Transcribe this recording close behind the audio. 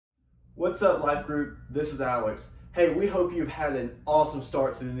What's up, Life Group? This is Alex. Hey, we hope you've had an awesome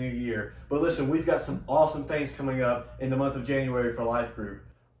start to the new year. But listen, we've got some awesome things coming up in the month of January for Life Group.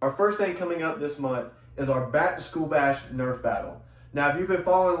 Our first thing coming up this month is our Back to School Bash Nerf Battle. Now, if you've been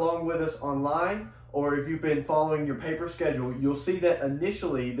following along with us online, or if you've been following your paper schedule, you'll see that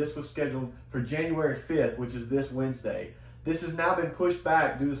initially this was scheduled for January 5th, which is this Wednesday. This has now been pushed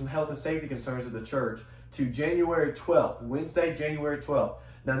back due to some health and safety concerns of the church to January 12th, Wednesday, January 12th.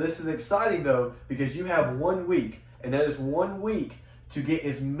 Now this is exciting though, because you have 1 week, and that is 1 week to get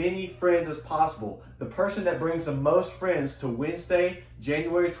as many friends as possible. The person that brings the most friends to Wednesday,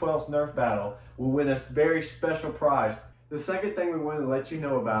 January 12th's Nerf Battle will win a very special prize. The second thing we wanted to let you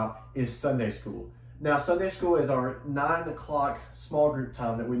know about is Sunday School. Now Sunday School is our 9 o'clock small group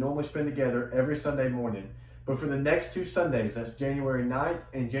time that we normally spend together every Sunday morning. But for the next 2 Sundays, that's January 9th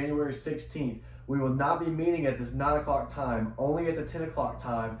and January 16th, we will not be meeting at this 9 o'clock time, only at the 10 o'clock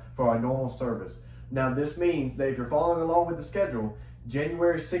time for our normal service. Now this means that if you're following along with the schedule,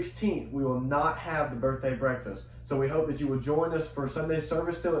 January 16th, we will not have the birthday breakfast. So we hope that you will join us for Sunday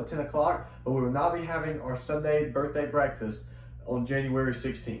service still at 10 o'clock, but we will not be having our Sunday birthday breakfast on January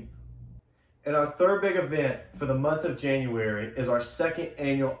 16th. And our third big event for the month of January is our second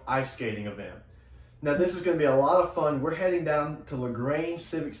annual ice skating event. Now this is going to be a lot of fun. We're heading down to LaGrange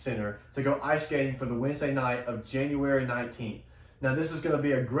Civic Center to go ice skating for the Wednesday night of January 19th. Now this is going to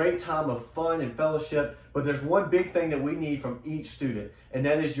be a great time of fun and fellowship, but there's one big thing that we need from each student, and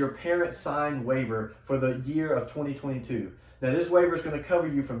that is your parent signed waiver for the year of 2022. Now this waiver is going to cover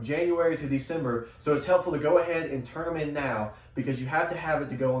you from January to December, so it's helpful to go ahead and turn them in now because you have to have it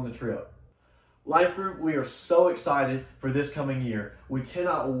to go on the trip. Life Group, we are so excited for this coming year. We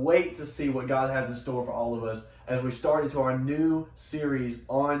cannot wait to see what God has in store for all of us as we start into our new series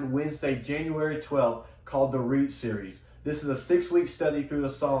on Wednesday, January 12th, called the Reach series. This is a 6-week study through the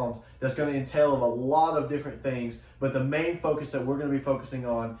Psalms that's going to entail of a lot of different things, but the main focus that we're going to be focusing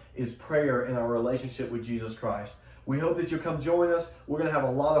on is prayer and our relationship with Jesus Christ. We hope that you'll come join us. We're going to have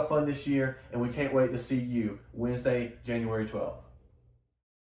a lot of fun this year, and we can't wait to see you Wednesday, January 12th.